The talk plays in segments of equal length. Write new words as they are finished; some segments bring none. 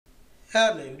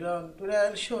Hello everyone, today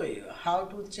I'll show you how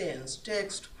to change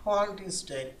text font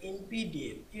style in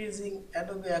PDF using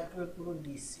Adobe Acrobat Pro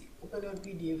DC. Open your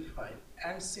PDF file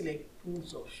and select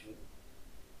Tools option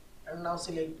and now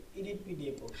select Edit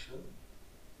PDF option.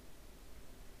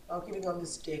 Now click on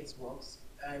this text box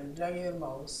and drag your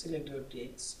mouse, select your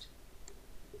text.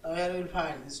 Now here you will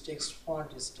find this text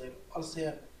font style. Also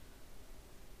here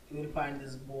you will find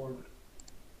this bold.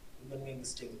 You can make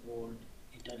this text bold,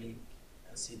 italic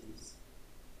and see this.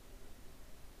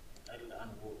 I'll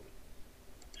unbold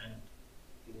and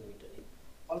remove it.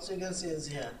 Also you can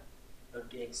see here the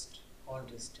text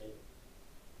font style.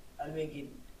 I'll make it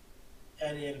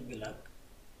Arial black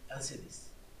and see this.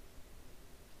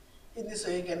 In this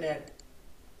way you can add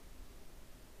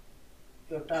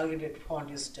your targeted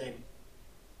font style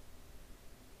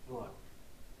you want.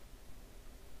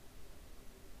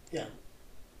 Yeah.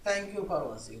 Thank you for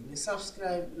watching. Please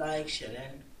subscribe, like, share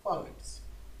and comments.